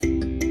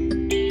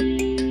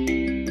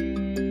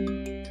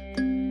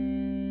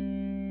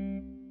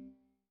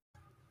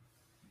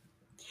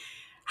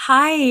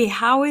Hi,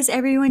 how is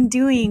everyone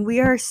doing? We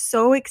are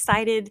so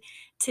excited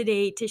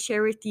today to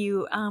share with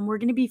you. We're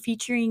going to be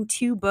featuring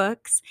two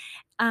books.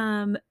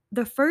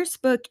 The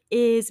first book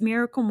is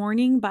Miracle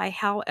Morning by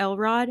Hal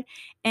Elrod,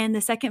 and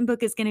the second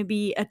book is going to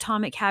be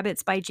Atomic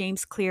Habits by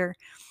James Clear.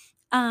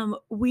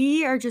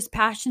 We are just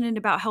passionate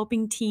about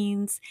helping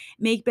teens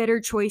make better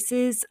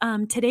choices.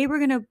 Today, we're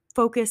going to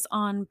focus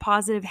on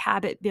positive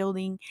habit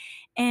building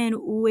and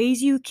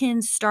ways you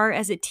can start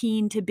as a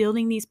teen to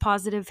building these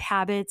positive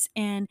habits,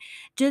 and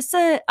just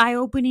a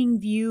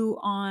eye-opening view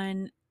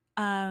on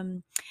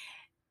um,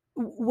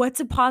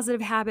 what's a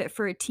positive habit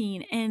for a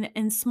teen,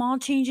 and small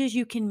changes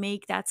you can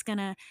make that's going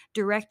to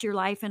direct your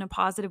life in a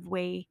positive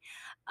way.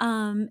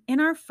 In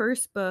our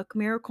first book,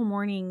 Miracle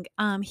Morning,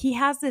 he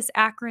has this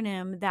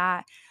acronym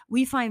that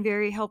we find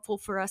very helpful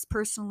for us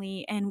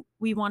personally, and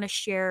we want to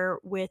share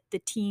with the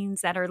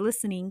teens that are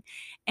listening.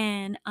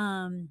 And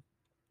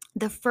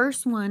the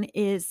first one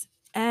is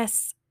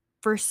S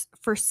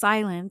for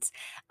silence.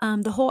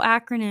 The whole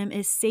acronym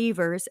is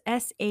SAVERS.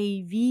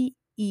 SAVERS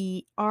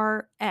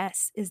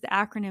is the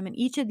acronym, and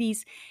each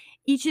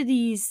of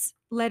these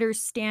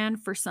letters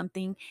stand for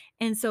something.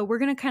 And so we're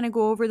going to kind of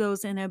go over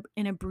those in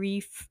a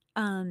brief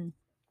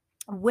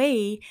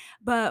way,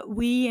 but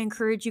we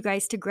encourage you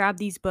guys to grab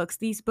these books.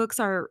 These books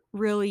are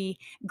really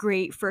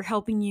great for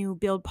helping you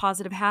build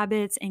positive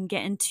habits and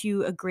get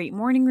into a great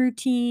morning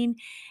routine.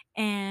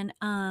 And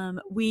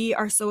we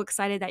are so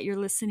excited that you're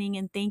listening,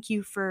 and thank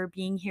you for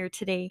being here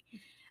today.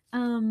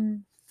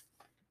 Um,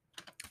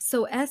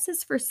 so S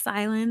is for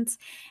silence,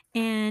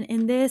 and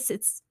in this,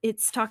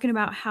 it's talking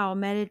about how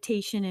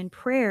meditation and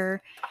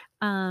prayer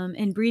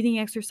and breathing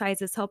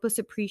exercises help us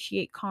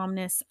appreciate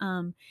calmness,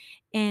 and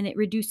it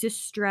reduces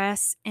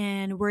stress,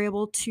 and we're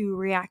able to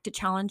react to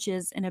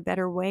challenges in a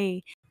better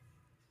way.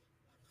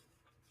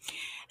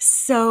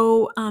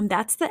 So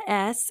that's the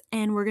S,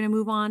 and we're going to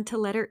move on to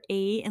letter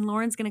A, and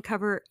Lauren's going to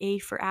cover A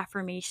for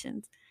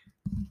affirmations.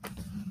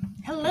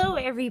 Hello,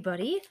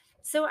 everybody.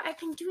 So I've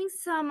been doing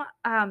some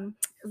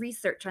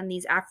research on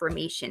these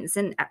affirmations,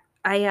 and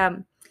I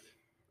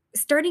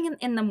starting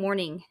in the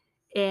morning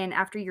and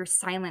after your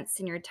silence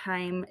in your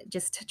time,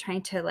 just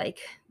trying to like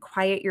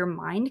quiet your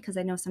mind, because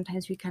I know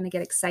sometimes we kind of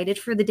get excited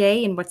for the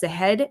day and what's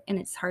ahead, and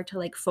it's hard to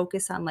like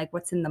focus on like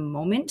what's in the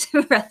moment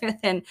rather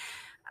than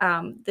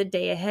the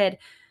day ahead.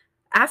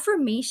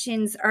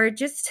 Affirmations are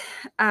just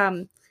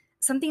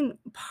something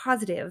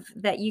positive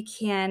that you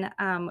can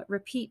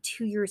repeat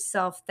to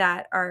yourself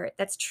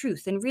that's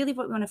truth. And really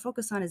what we want to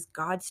focus on is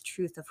God's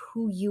truth of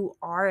who you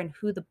are and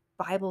who the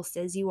Bible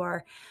says you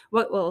are.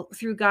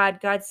 Through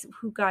God's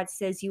who God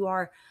says you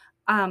are.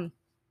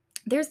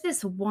 There's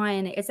this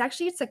one,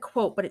 it's a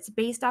quote, but it's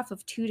based off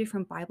of two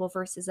different Bible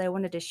verses I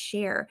wanted to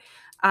share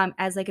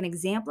as like an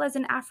example, as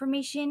an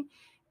affirmation.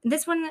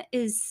 This one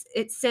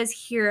it says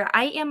here,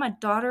 I am a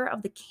daughter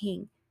of the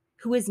King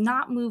who is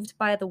not moved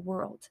by the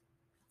world.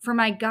 For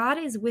my God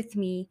is with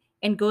me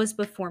and goes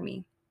before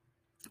me.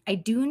 I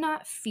do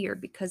not fear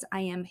because I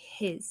am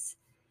his.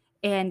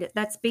 And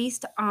that's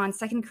based on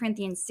 2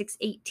 Corinthians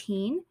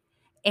 6:18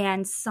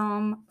 and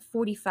Psalm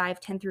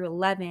 45:10 through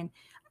 11.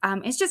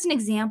 It's just an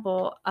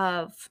example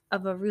of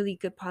a really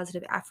good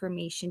positive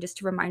affirmation, just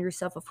to remind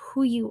yourself of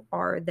who you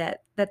are,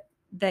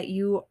 that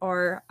you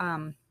are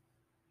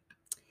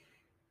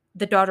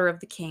the daughter of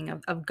the King,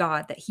 of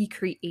God, that he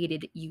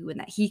created you, and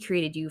that he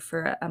created you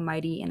for a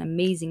mighty and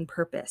amazing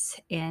purpose.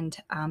 And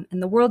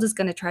the world is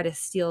going to try to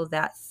steal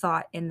that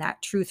thought and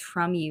that truth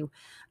from you.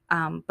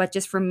 But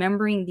just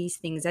remembering these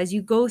things as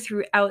you go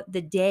throughout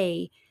the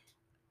day,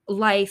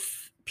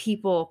 life,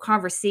 people,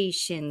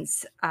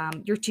 conversations,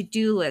 your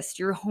to-do list,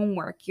 your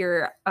homework,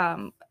 your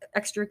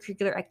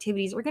extracurricular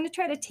activities, we're going to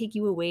try to take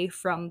you away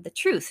from the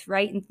truth,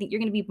 right? And think you're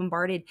going to be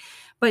bombarded.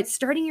 But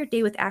starting your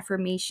day with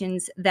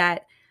affirmations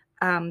that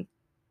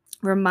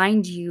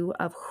remind you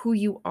of who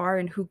you are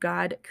and who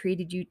God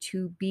created you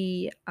to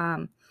be,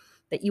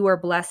 that you are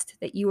blessed,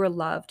 that you are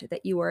loved,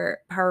 that you are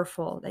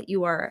powerful, that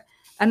you are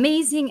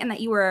amazing, and that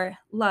you are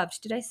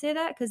loved. Did I say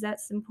that? Because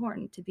that's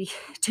important to be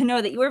to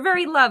know that you are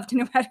very loved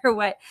no matter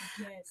what.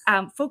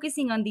 Yes.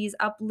 Focusing on these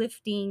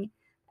uplifting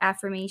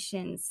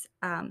affirmations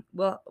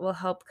will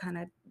help kind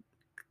of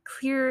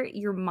clear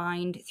your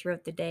mind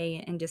throughout the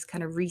day and just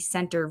kind of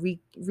recenter,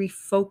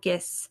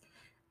 refocus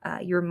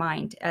your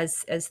mind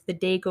as the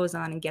day goes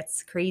on and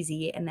gets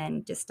crazy. And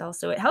then just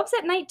also it helps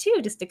at night too,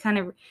 just to kind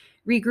of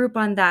regroup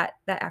on that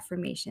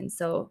affirmation.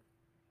 So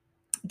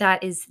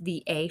that is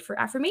the A for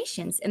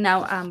affirmations. And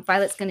now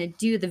Violet's going to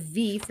do the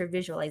V for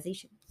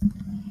visualization.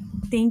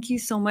 Thank you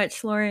so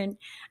much, Lauren.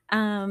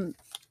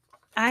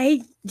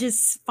 I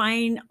just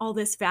find all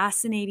this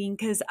fascinating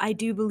because I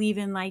do believe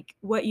in like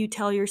what you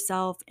tell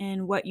yourself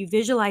and what you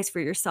visualize for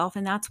yourself.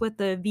 And that's what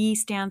the V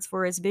stands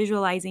for, is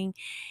visualizing.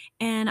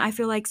 And I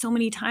feel like so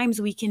many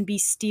times we can be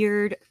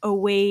steered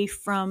away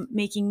from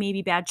making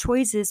maybe bad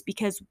choices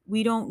because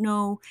we don't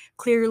know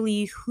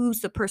clearly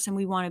who's the person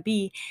we want to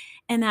be.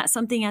 And that's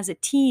something as a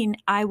teen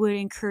I would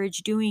encourage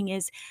doing,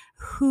 is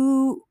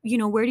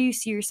where do you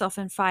see yourself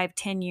in 5,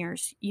 10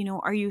 years?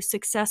 Are you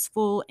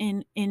successful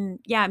in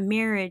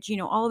marriage?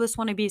 All of us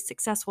want to be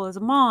successful as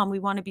a mom. We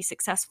want to be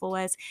successful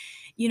as,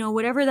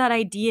 whatever that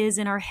idea is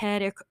in our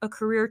head, a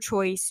career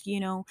choice,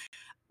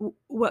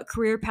 what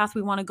career path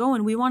we want to go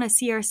in. We want to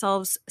see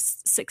ourselves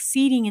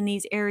succeeding in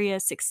these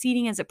areas,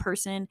 succeeding as a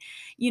person,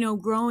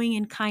 growing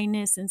in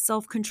kindness and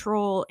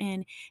self-control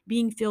and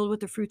being filled with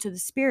the fruits of the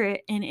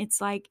spirit. And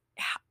it's like,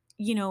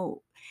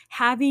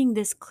 having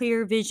this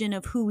clear vision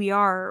of who we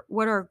are,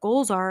 what our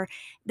goals are,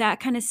 that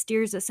kind of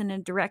steers us in a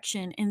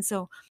direction. And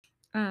so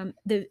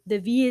the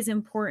V is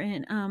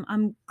important.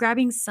 I'm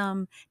grabbing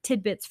some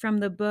tidbits from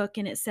the book,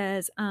 and it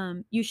says,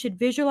 you should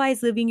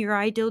visualize living your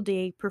ideal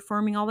day,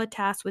 performing all the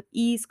tasks with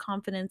ease,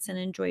 confidence, and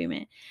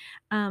enjoyment.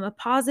 A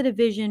positive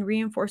vision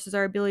reinforces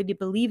our ability to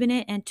believe in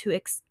it and to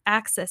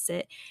access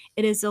it.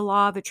 It is the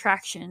law of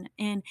attraction.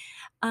 And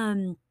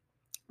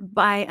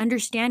by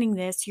understanding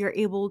this, you're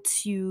able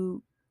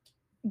to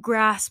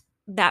grasp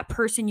that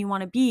person you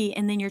want to be,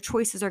 and then your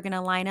choices are going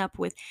to line up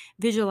with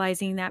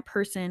visualizing that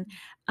person.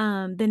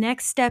 The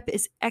next step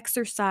is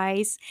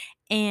exercise.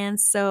 And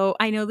so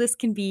I know this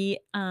can be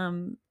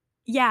challenging,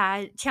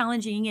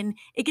 and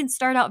it can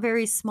start out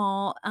very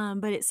small,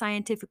 but it's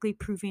scientifically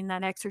proving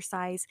that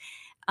exercise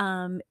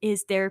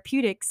is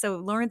therapeutic. So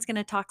Lauren's going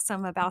to talk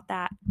some about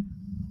that.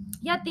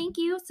 Yeah, thank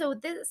you. So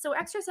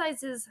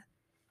exercise is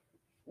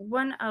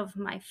one of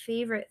my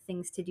favorite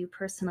things to do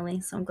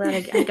personally. So I'm glad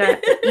I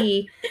got the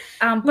E.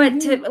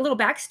 But to a little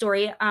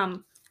backstory,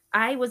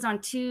 I was on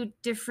 2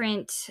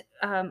 different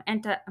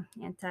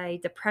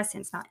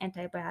antidepressants, not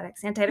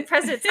antibiotics,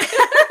 antidepressants.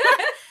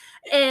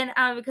 And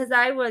because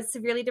I was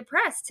severely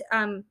depressed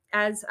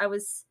as I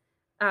was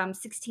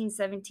 16,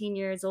 17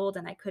 years old,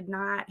 and I could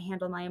not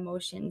handle my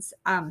emotions.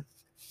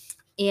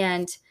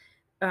 And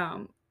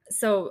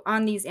so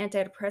on these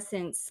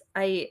antidepressants,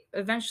 I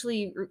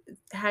eventually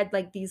had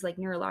like these like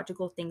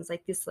neurological things,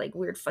 like this like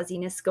weird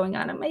fuzziness going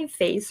on in my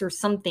face or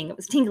something. It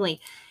was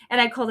tingly.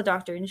 And I called the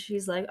doctor, and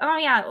she's like, oh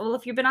yeah, well,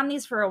 if you've been on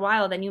these for a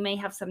while, then you may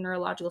have some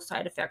neurological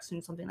side effects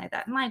and something like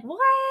that. I'm like,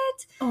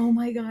 what? Oh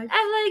my gosh. I'm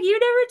like, you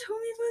never told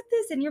me about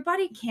this. And your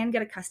body can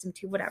get accustomed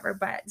to whatever,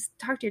 but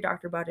talk to your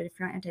doctor about it if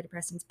you're on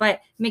antidepressants.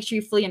 But make sure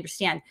you fully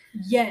understand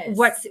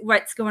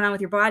what's going on with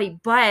your body.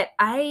 But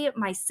I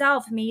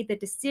myself made the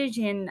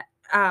decision,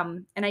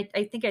 and I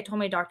think I told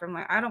my doctor, I'm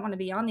like, I don't want to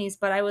be on these,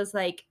 but I was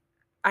like,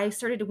 I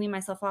started to wean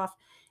myself off,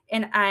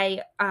 and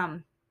I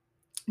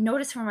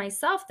noticed for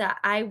myself that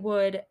I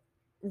would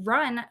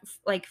run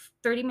like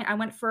 30 minutes. I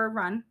went for a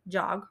run,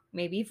 jog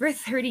maybe for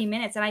 30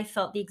 minutes, and I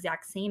felt the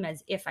exact same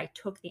as if I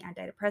took the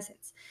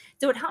antidepressants.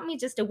 So it helped me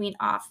just to wean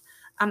off.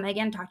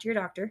 Again, talk to your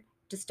doctor.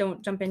 Just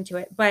don't jump into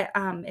it. But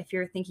if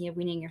you're thinking of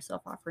weaning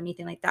yourself off or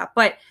anything like that,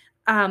 but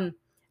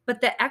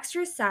the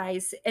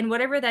exercise and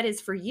whatever that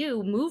is for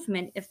you,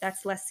 movement, if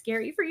that's less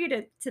scary for you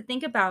to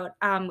think about,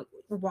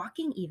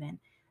 walking even,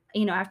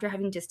 after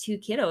having just 2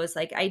 kiddos,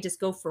 like I just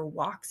go for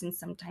walks. And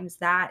sometimes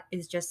that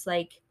is just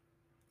like,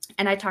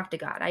 and I talk to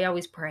God. I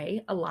always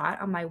pray a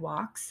lot on my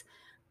walks.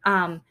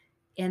 And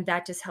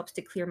that just helps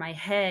to clear my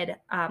head.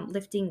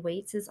 Lifting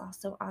weights is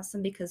also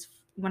awesome, because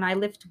when I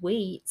lift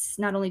weights,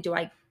 not only do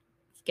I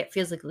get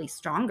physically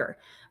stronger,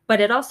 but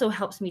it also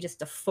helps me just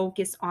to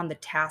focus on the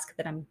task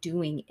that I'm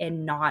doing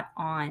and not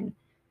on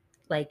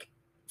like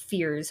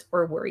fears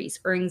or worries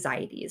or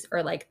anxieties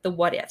or like the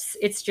what ifs.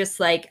 It's just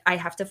like I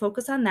have to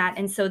focus on that.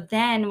 And so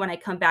then when I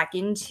come back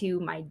into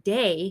my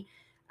day,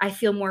 I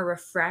feel more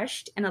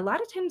refreshed. And a lot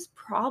of times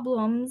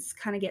problems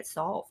kind of get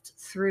solved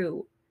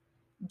through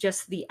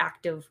just the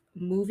act of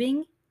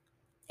moving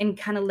and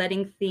kind of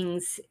letting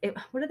things,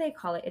 what do they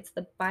call it? It's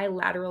the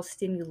bilateral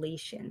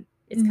stimulation.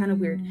 It's kind of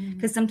weird,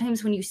 because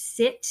sometimes when you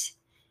sit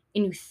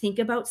and you think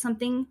about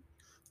something,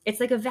 it's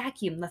like a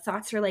vacuum. The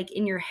thoughts are like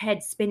in your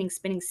head spinning,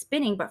 spinning,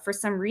 spinning. But for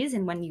some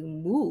reason, when you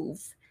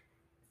move,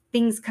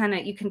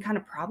 you can kind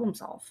of problem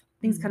solve.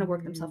 Things kind of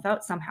work themselves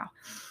out somehow.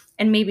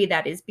 And maybe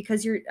that is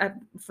because you're,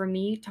 for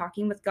me,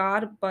 talking with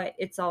God, but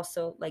it's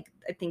also like,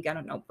 I think, I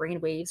don't know,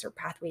 brain waves or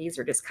pathways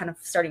are just kind of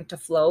starting to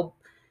flow.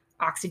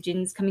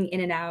 Oxygen's coming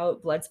in and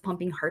out, blood's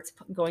pumping, heart's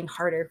going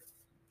harder.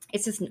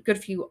 It's just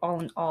good for you all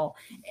in all.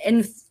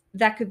 And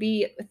that could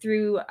be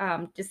through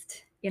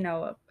just,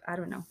 I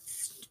don't know,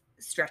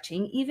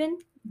 stretching even.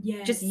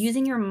 Yes. Just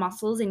using your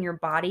muscles in your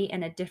body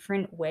in a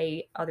different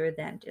way other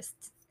than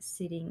just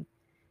sitting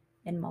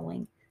and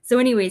mulling. So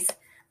anyways,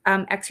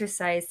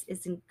 exercise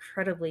is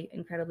incredibly,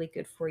 incredibly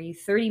good for you.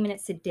 30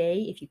 minutes a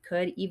day, if you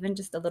could, even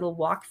just a little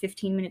walk,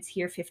 15 minutes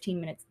here, 15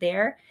 minutes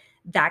there,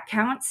 that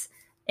counts.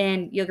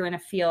 And you're going to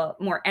feel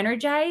more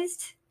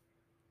energized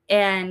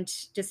and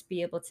just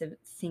be able to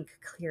think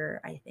clearer,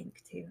 I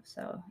think, too.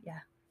 So, yeah.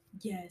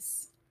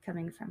 Yes.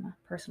 Coming from a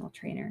personal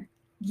trainer.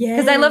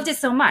 Yes. Because I loved it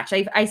so much.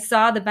 I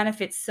saw the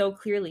benefits so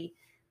clearly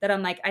that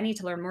I'm like, I need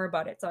to learn more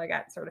about it. So I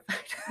got certified.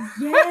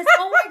 Yes.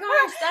 Oh my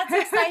gosh. That's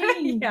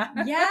exciting.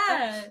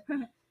 Yeah.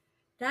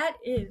 That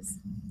is.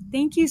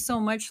 Thank you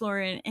so much,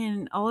 Lauren.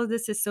 And all of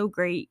this is so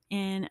great.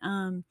 And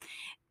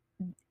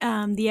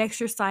the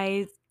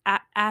exercise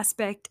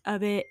aspect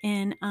of it,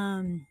 and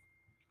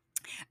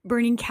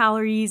burning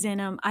calories.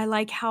 And I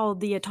like how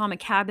the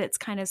Atomic Habits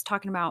kind of is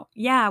talking about,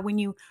 yeah, when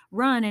you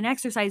run and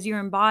exercise, you're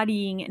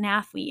embodying an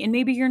athlete, and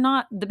maybe you're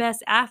not the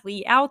best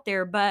athlete out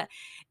there, but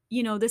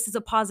this is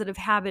a positive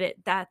habit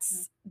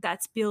that's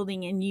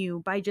building in you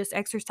by just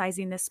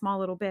exercising this small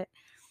little bit.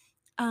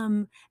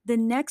 The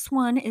next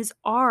one is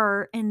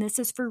R, and this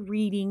is for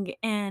reading.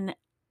 And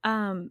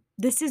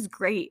this is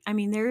great. I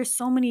mean, there are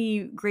so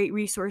many great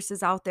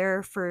resources out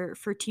there for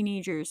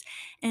teenagers.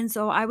 And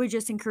so I would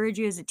just encourage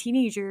you as a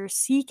teenager,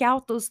 seek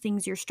out those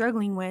things you're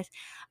struggling with.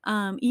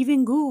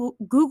 Even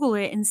Google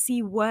it and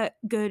see what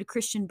good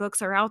Christian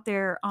books are out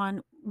there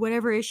on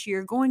whatever issue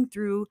you're going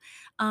through.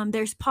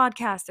 There's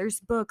podcasts, there's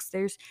books,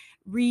 there's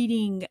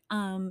reading.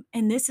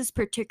 And this is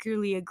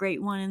particularly a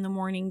great one in the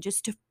morning,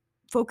 just to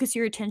focus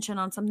your attention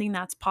on something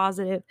that's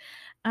positive.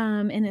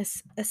 And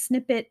a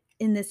snippet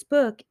in this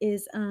book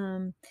is,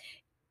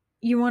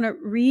 you want to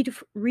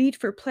read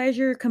for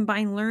pleasure,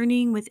 combine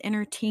learning with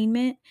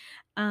entertainment.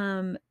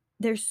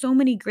 There's so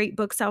many great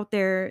books out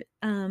there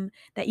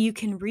that you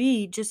can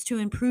read just to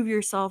improve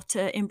yourself,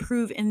 to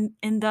improve and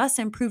thus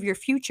improve your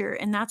future.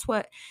 And that's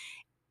what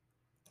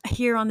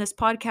here on this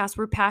podcast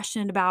we're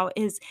passionate about,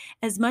 is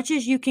as much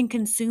as you can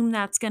consume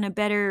that's going to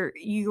better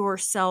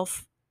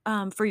yourself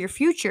for your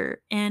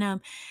future. And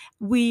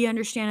we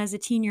understand as a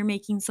teen you're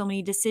making so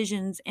many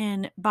decisions,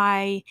 and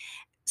by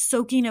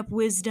soaking up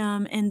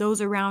wisdom and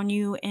those around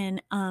you,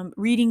 and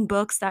reading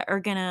books that are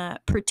going to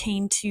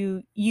pertain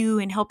to you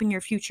and helping your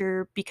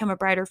future become a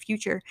brighter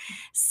future.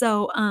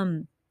 So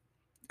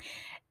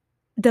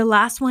the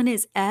last one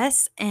is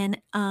S, and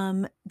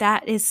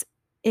that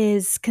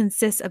is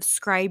consists of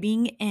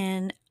scribing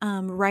and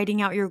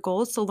writing out your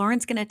goals. So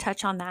Lauren's going to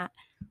touch on that.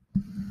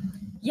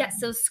 Yeah,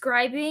 so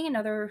scribing,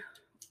 another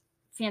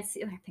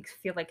fancy,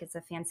 feel like it's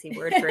a fancy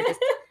word for just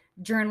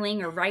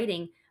journaling or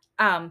writing.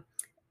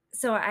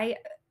 So I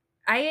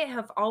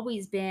have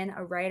always been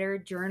a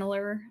writer,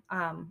 journaler,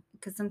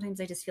 because sometimes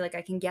I just feel like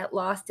I can get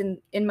lost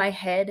in my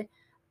head.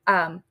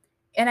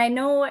 And I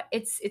know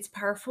it's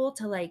powerful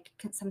to like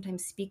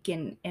sometimes speak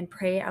and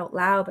pray out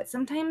loud, but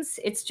sometimes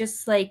it's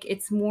just like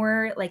it's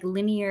more like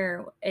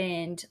linear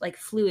and like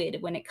fluid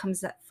when it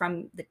comes up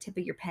from the tip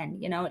of your pen.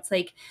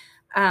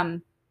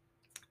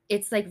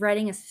 It's like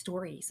writing a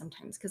story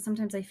sometimes, because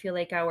sometimes I feel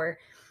like our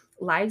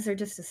lives are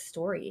just a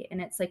story,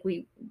 and it's like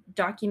we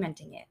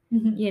documenting it,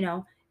 Mm-hmm.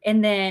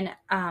 And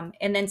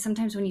then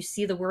sometimes when you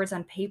see the words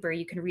on paper,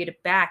 you can read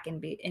it back and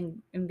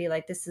be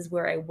like, this is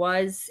where I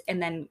was. And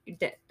then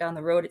down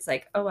the road, it's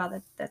like, oh, wow,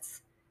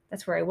 that's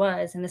where I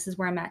was. And this is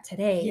where I'm at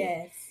today.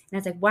 Yes. And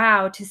it's like,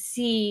 wow, to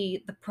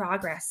see the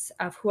progress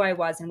of who I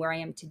was and where I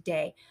am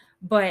today.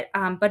 But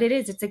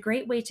it's a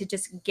great way to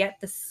just get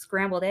the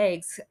scrambled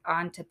eggs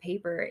onto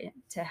paper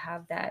to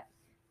have that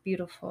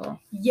beautiful.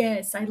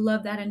 Yes. I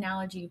love that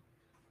analogy.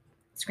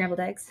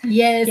 Scrambled eggs.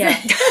 Yes. Yeah.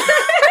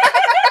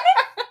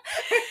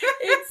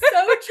 It's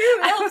so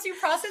true. It helps you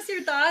process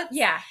your thoughts.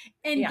 Yeah.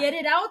 And get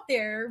it out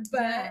there.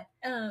 Yeah.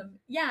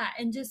 But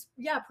and just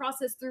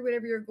process through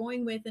whatever you're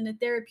going with in a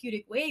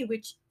therapeutic way,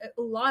 which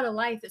a lot of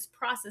life is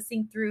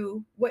processing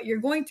through what you're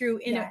going through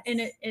in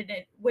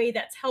a way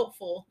that's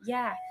helpful.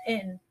 Yeah.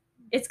 And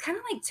it's kind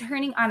of like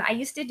turning on. I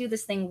used to do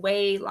this thing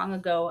way long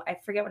ago. I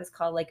forget what it's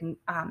called,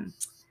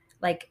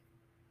 like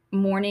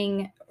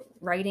morning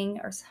writing,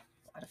 or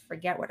I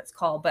forget what it's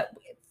called, but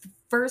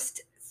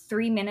first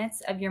 3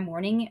 minutes of your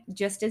morning,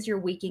 just as you're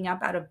waking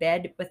up out of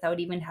bed without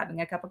even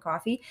having a cup of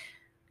coffee,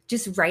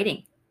 just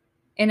writing.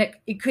 And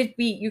it could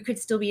be, you could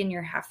still be in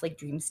your half like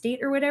dream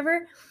state or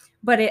whatever,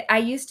 but I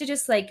used to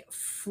just like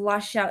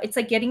flush out. It's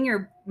like getting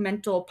your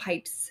mental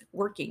pipes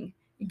working,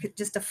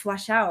 just to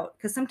flush out,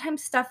 because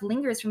sometimes stuff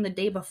lingers from the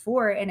day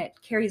before and it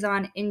carries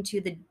on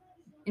into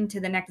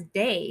the next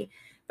day.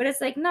 But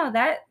it's like, no,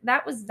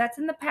 that's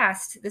in the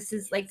past. This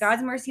is like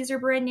God's mercies are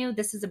brand new.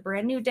 This is a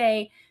brand new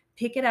day.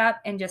 Pick it up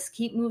and just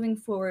keep moving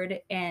forward,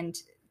 and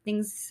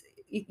things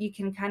you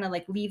can kind of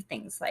like leave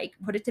things, like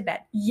put it to bed.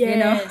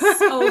 Yes.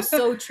 Oh,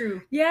 so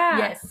true. Yeah.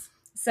 Yes.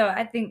 So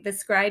I think the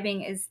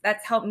scribing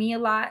that's helped me a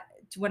lot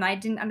when I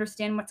didn't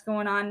understand what's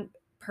going on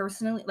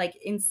personally, like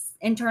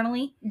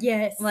internally.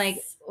 Yes. Like,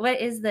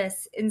 what is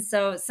this? And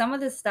so some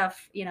of this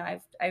stuff,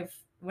 I've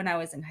when I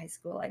was in high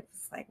school, I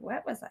was like,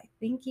 what was I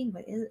thinking?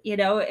 What is,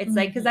 it's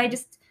like,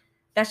 because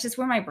that's just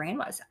where my brain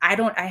was. I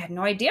had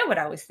no idea what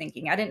I was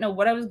thinking. I didn't know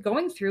what I was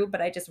going through,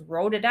 but I just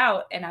wrote it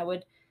out, and I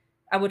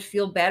would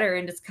feel better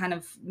and just kind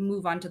of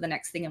move on to the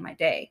next thing in my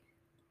day.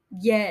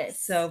 Yes.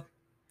 So,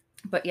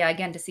 but yeah,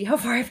 again, to see how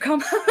far I've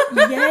come.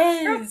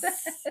 Yes.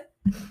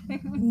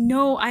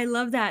 No, I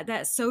love that.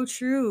 That's so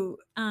true.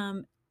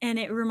 And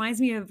it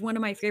reminds me of one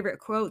of my favorite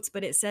quotes,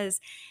 but it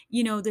says,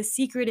 the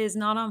secret is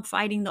not on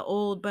fighting the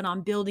old, but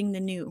on building the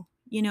new,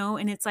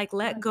 and it's like,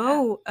 let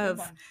go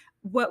of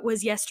what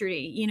was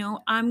yesterday.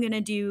 I'm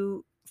going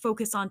to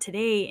focus on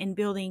today and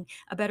building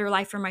a better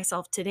life for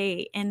myself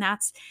today. And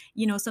that's,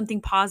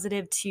 something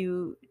positive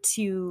to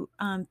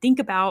think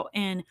about.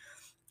 And,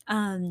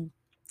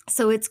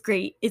 So it's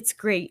great. It's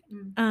great.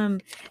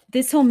 Mm.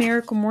 This whole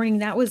miracle morning,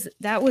 that was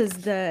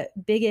the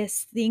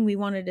biggest thing we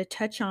wanted to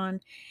touch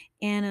on.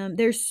 And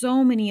there's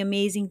so many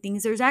amazing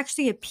things. There's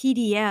actually a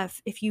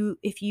PDF. If you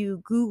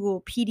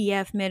Google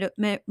PDF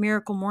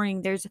miracle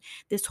morning, there's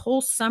this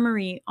whole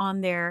summary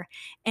on there,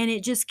 and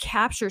it just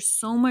captures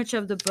so much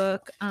of the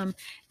book.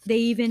 They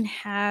even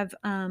have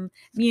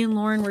me and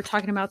Lauren were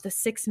talking about the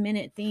 6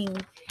 minute thing,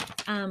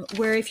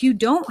 where if you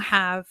don't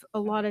have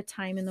a lot of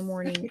time in the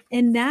morning,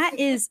 and that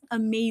is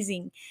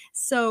amazing.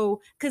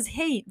 So, because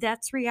hey,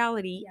 that's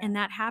reality, and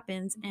that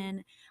happens,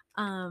 and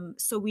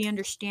so we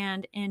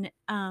understand, and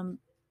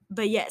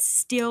but yet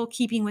still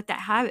keeping with that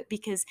habit,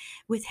 because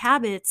with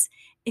habits,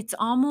 it's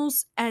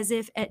almost as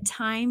if at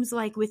times,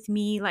 like with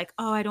me, like,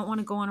 oh, I don't want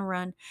to go on a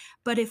run,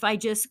 but if I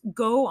just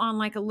go on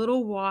like a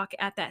little walk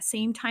at that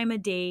same time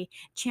of day,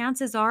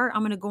 chances are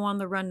I'm going to go on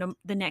the run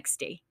the next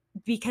day,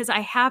 because I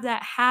have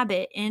that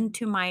habit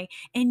into my,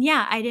 and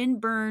yeah, I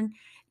didn't burn,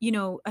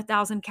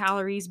 1,000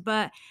 calories,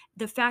 but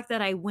the fact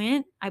that I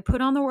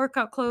put on the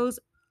workout clothes,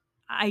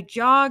 I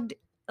jogged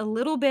a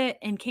little bit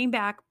and came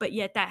back, but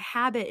yet that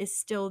habit is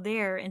still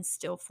there and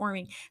still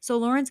forming. So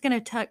Lauren's going to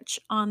touch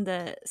on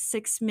the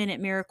 6 minute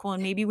miracle,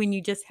 and maybe when you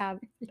just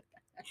have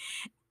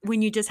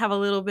a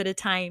little bit of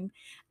time,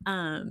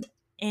 um,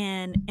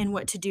 and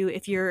what to do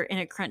if you're in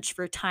a crunch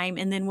for time,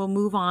 and then we'll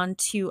move on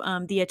to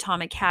the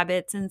Atomic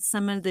Habits and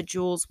some of the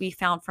jewels we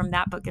found from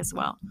that book as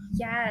well,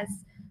 Yes.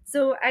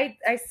 So I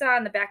saw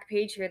on the back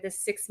page here this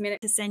 6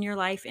 minute. to send your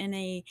life in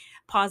a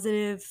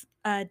positive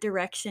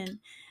direction.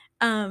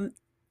 Um,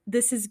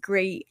 this is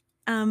great.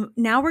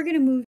 Now we're going to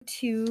move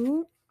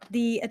to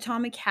the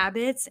Atomic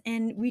Habits,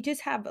 and we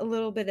just have a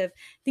little bit of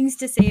things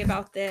to say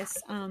about this.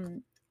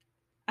 I'm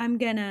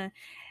going to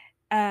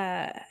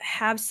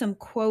have some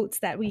quotes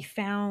that we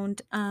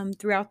found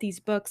throughout these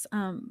books.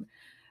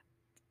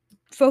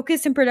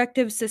 Focused and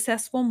productive,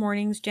 successful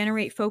mornings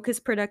generate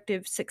focused,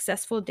 productive,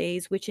 successful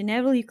days, which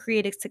inevitably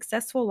create a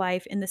successful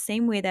life in the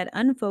same way that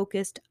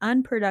unfocused,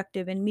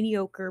 unproductive, and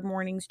mediocre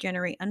mornings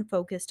generate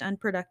unfocused,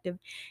 unproductive,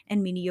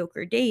 and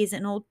mediocre days,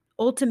 and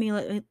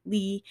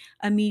ultimately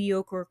a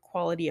mediocre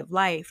quality of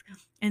life.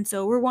 And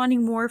so we're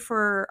wanting more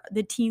for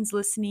the teens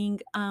listening.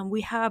 We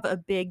have a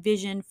big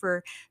vision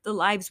for the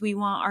lives we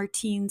want our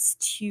teens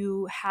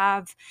to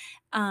have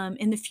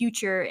in the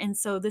future. And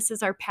so this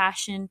is our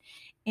passion.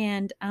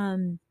 And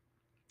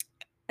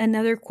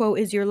another quote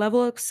is, your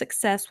level of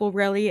success will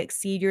rarely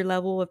exceed your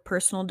level of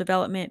personal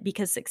development,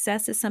 because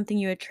success is something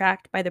you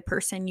attract by the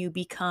person you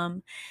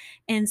become.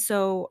 And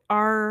so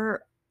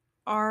our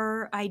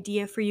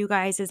idea for you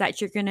guys is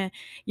that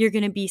you're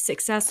gonna be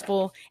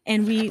successful,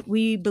 and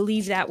we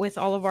believe that with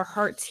all of our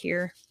hearts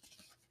here.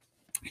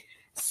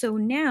 So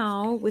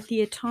now with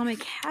the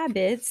Atomic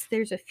Habits,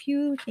 there's a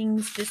few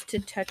things just to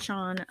touch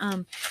on.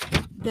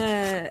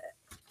 The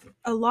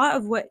A lot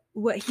of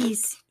what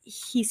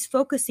he's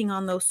focusing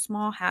on, those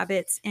small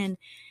habits, and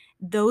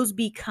those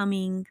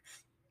becoming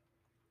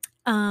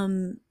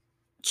um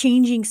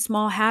changing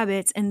small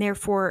habits, and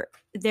therefore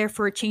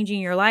changing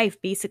your life,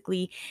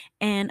 basically.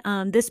 And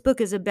this book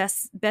is a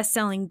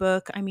best-selling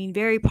book. I mean,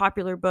 very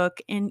popular book,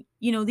 and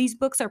these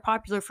books are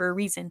popular for a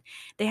reason.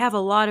 They have a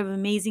lot of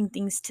amazing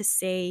things to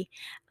say.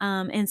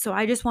 And so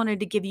I just wanted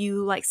to give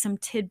you like some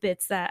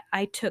tidbits that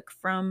I took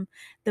from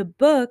the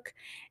book.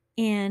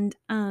 And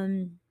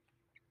um,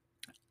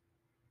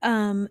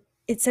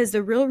 it says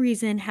the real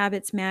reason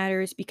habits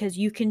matter is because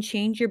you can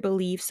change your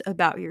beliefs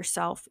about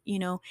yourself.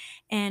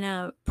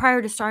 And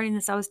prior to starting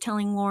this, I was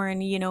telling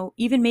Lauren,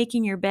 even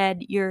making your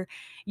bed, you're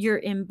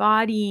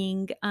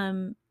embodying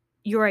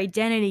your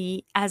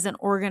identity as an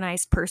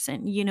organized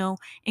person.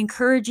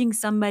 Encouraging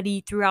somebody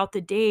throughout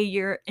the day,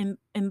 you're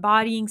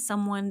embodying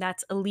someone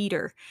that's a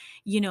leader,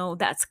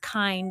 that's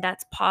kind,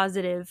 that's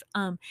positive.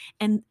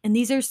 And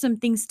these are some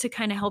things to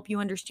kind of help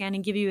you understand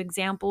and give you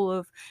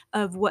example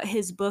of what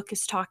his book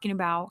is talking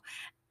about,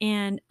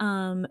 and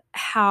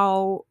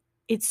how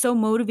it's so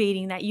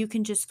motivating that you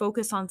can just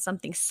focus on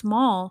something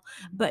small,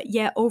 but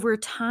yet over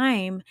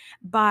time,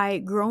 by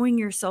growing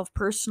yourself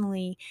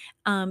personally,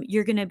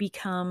 you're going to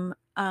become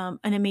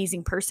an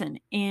amazing person.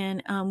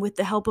 And with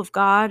the help of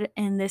God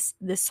and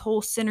this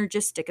whole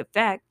synergistic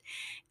effect,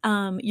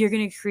 you're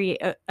going to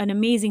create an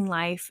amazing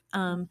life,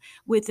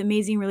 with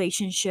amazing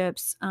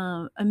relationships,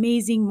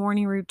 amazing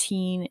morning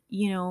routine,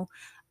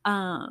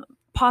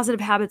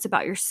 positive habits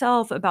about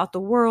yourself, about the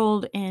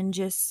world, and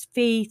just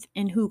faith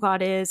in who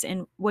God is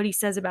and what he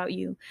says about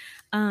you.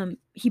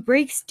 He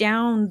breaks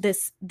down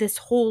this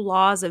whole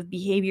laws of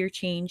behavior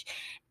change.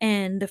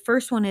 And the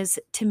first one is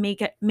to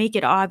make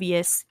it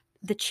obvious,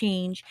 the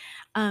change,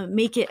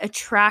 make it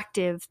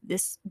attractive,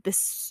 this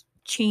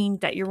change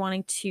that you're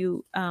wanting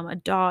to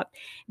adopt,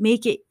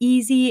 make it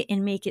easy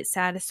and make it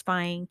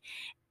satisfying.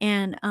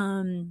 And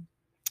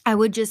I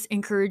would just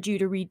encourage you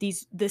to read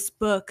this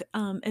book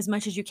as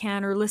much as you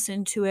can, or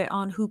listen to it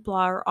on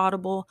Hoopla or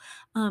Audible.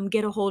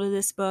 Get a hold of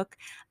this book.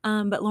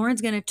 But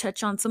Lauren's going to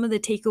touch on some of the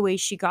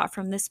takeaways she got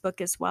from this book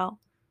as well.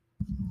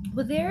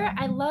 Well, there,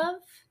 I love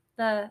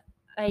the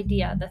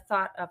idea, the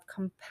thought of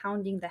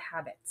compounding the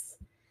habits,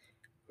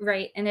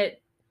 right? And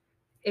it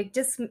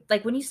just,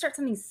 like, when you start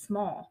something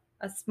small,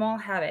 a small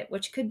habit,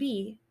 which could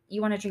be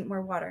you want to drink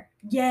more water,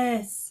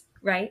 Yes.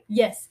 right?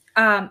 Yes.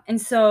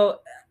 And so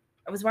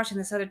I was watching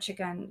this other chick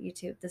on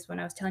YouTube, this one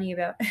I was telling you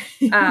about.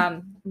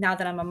 Now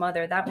that I'm a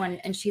mother, that one,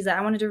 and she's like,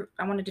 I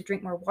wanted to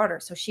drink more water.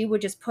 So she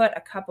would just put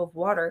a cup of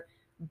water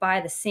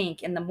by the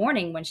sink in the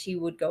morning when she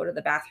would go to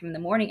the bathroom in the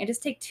morning, and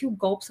just take 2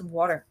 gulps of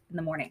water in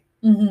the morning.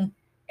 Mm-hmm.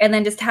 And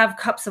then just have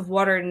cups of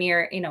water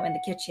near, in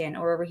the kitchen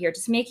or over here,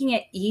 just making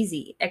it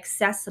easy,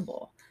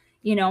 accessible,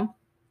 you know?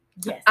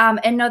 Yes.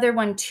 Another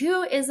one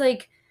too is,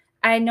 like,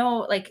 I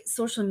know, like,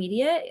 social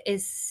media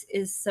is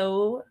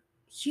so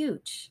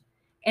huge.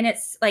 And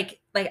it's like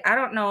I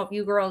don't know if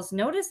you girls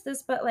notice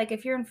this, but, like,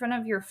 if you're in front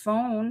of your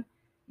phone,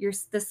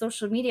 the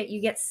social media,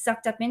 you get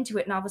sucked up into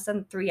it, and all of a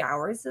sudden 3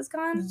 hours is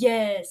gone.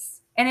 Yes.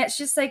 And it's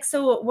just like,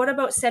 so what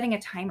about setting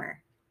a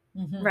timer?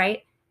 Mm-hmm.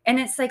 Right? And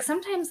it's like,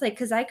 sometimes, like,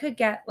 because I could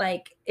get,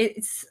 like,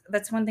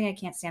 that's one thing I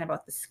can't stand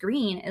about the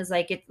screen, is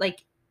like, it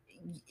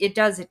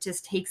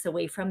just takes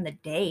away from the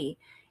day.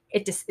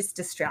 It's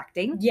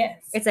distracting.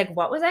 Yes. It's like,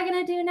 what was I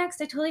gonna do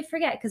next? I totally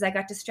forget because I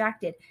got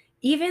distracted.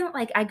 Even,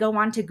 like, I go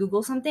on to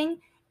Google something,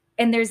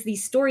 and there's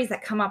these stories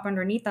that come up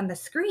underneath on the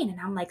screen, and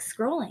I'm, like,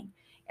 scrolling,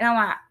 and I'm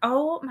like,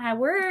 oh my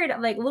word,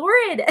 I'm like,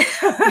 Lord,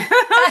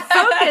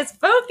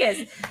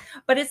 focus.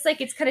 But it's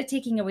like, it's kind of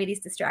taking away these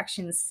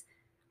distractions.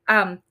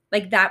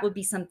 Like, that would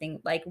be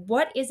something, like,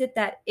 what is it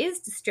that is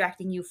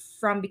distracting you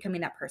from becoming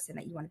that person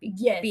that you want to be?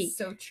 Yes.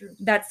 So true.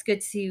 That's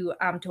good to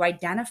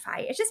identify.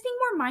 It's just being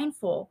more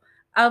mindful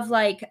of,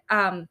 like,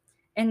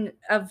 and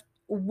of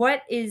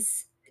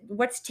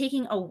what's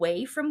taking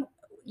away from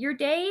your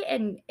day,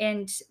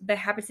 and the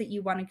habits that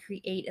you want to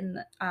create in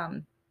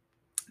the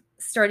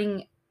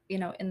starting,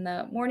 in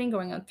the morning,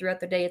 going on throughout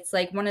the day. It's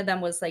like, one of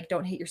them was, like,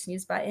 don't hit your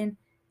snooze button.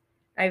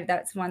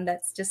 That's one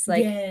that's just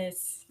like,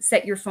 yes.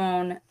 Set your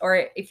phone,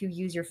 or if you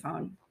use your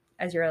phone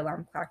as your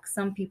alarm clock.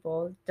 Some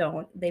people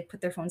don't. They put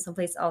their phone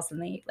someplace else,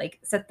 and they, like,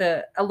 set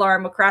the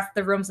alarm across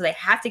the room, so they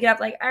have to get up,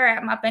 like, all right,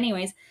 I'm up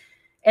anyways.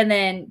 And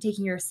then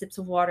taking your sips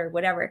of water,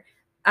 whatever.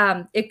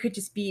 It could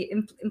just be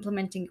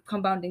implementing,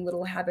 compounding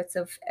little habits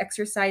of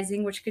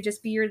exercising, which could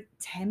just be your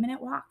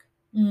 10-minute walk.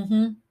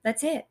 Mm-hmm.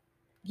 That's it.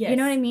 Yes. You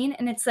know what I mean?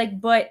 And it's like,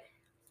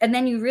 and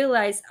then you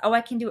realize, oh,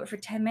 I can do it for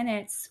 10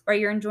 minutes, or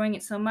you're enjoying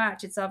it so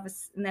much, it's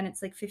obvious, and then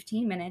it's like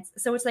 15 minutes.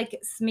 So it's like,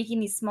 it's making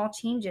these small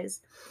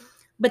changes,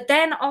 but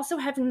then also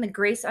having the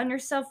grace on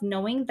yourself,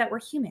 knowing that we're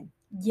human.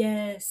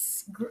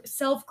 Yes.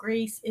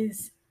 Self-grace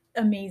is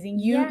amazing.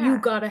 You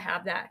gotta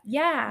have that.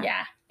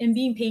 Yeah. And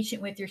being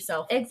patient with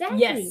yourself. Exactly.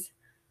 Yes.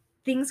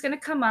 Things going to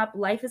come up,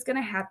 life is going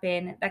to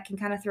happen that can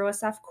kind of throw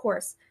us off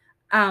course.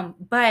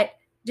 But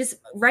just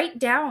write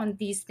down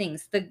these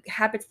things, the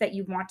habits that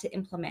you want to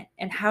implement,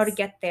 and how to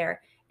get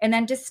there. And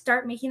then just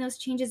start making those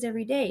changes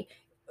every day.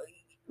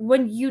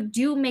 When you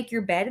do make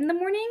your bed in the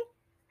morning,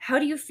 how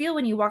do you feel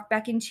when you walk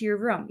back into your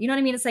room? You know what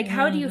I mean? It's like,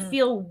 how do you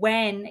feel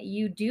when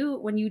you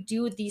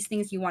do these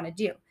things you want to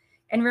do?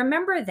 And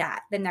remember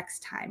that the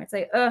next time. It's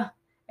like, I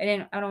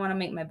don't want to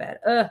make my bed.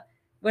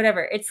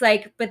 Whatever. It's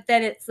like, but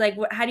then it's like,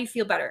 how do you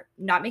feel better?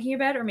 Not making your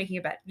bed or making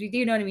your bed? Do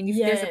you know what I mean?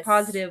 There's a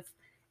positive,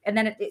 and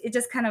then it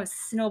just kind of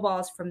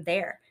snowballs from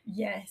there.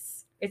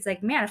 Yes. It's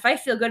like, man, if I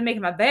feel good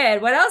making my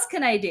bed, what else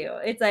can I do?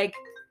 It's like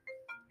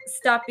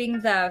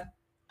stopping the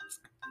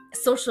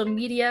social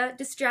media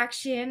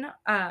distraction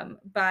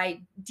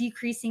by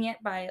decreasing it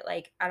by,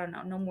 like, I don't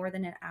know, no more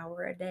than an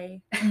hour a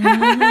day.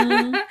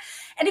 Mm-hmm.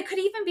 And it could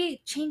even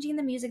be changing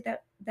the music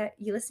that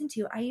you listen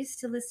to. I used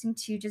to listen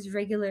to just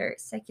regular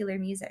secular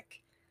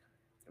music,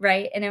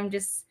 right? And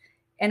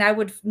I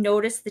would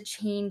notice the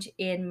change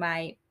in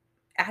my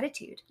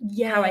attitude,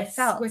 how I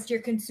felt. What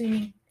you're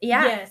consuming.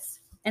 Yeah. Yes.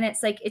 And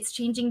it's like, it's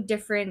changing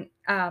different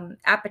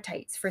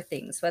appetites for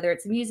things, whether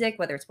it's music,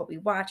 whether it's what we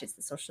watch, it's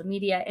the social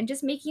media, and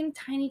just making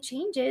tiny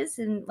changes.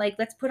 And, like,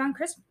 let's put on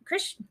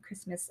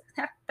Christmas.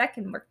 That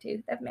can work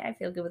too. I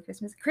feel good with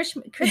Christmas.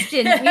 Christian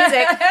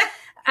music.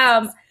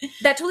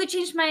 That totally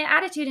changed my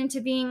attitude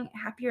into being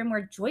happier and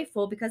more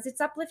joyful, because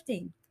it's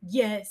uplifting.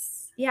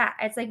 Yes. Yeah.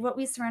 It's like what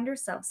we surround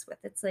ourselves with.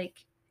 It's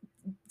like,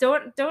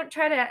 don't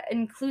try to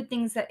include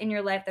things that in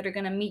your life that are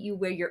going to meet you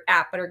where you're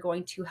at, but are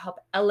going to help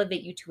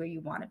elevate you to where you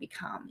want to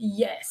become.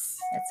 Yes.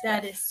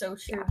 That is so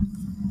true. Yeah.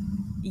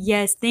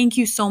 Yes. Thank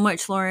you so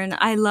much, Lauren.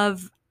 I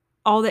love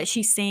all that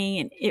she's saying,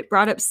 and it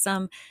brought up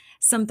some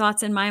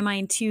thoughts in my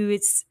mind too.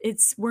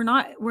 We're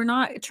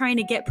not trying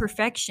to get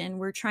perfection.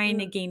 We're trying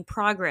to gain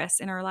progress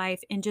in our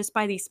life, and just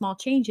by these small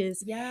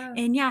changes. Yeah.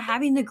 And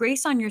having the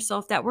grace on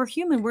yourself that we're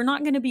human. We're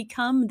not going to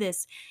become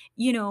this,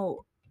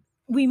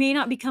 we may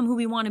not become who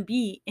we want to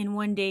be in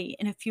one day,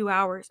 in a few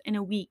hours, in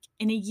a week,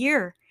 in a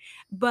year,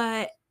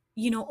 but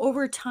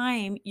over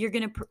time you're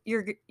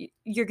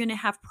going to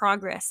have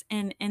progress,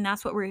 and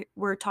that's what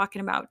we're talking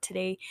about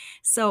today.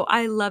 So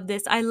I love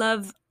this. I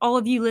love all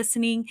of you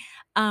listening.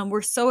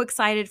 We're so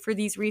excited for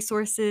these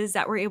resources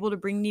that we're able to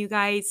bring to you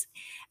guys.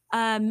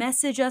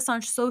 Message us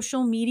on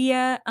social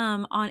media,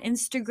 on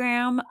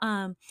Instagram,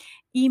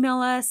 email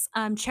us,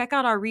 check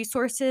out our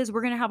resources.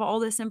 We're going to have all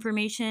this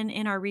information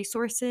in our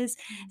resources.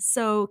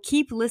 So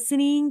keep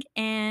listening,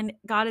 and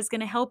God is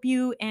going to help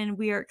you. And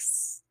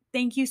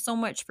thank you so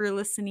much for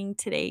listening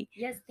today.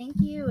 Yes, thank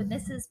you.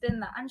 This has been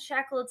the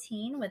Unshackled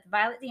Teen with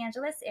Violet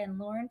DeAngelis and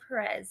Lauren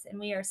Perez. And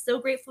we are so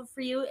grateful for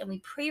you, and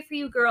we pray for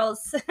you,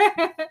 girls.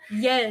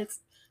 Yes.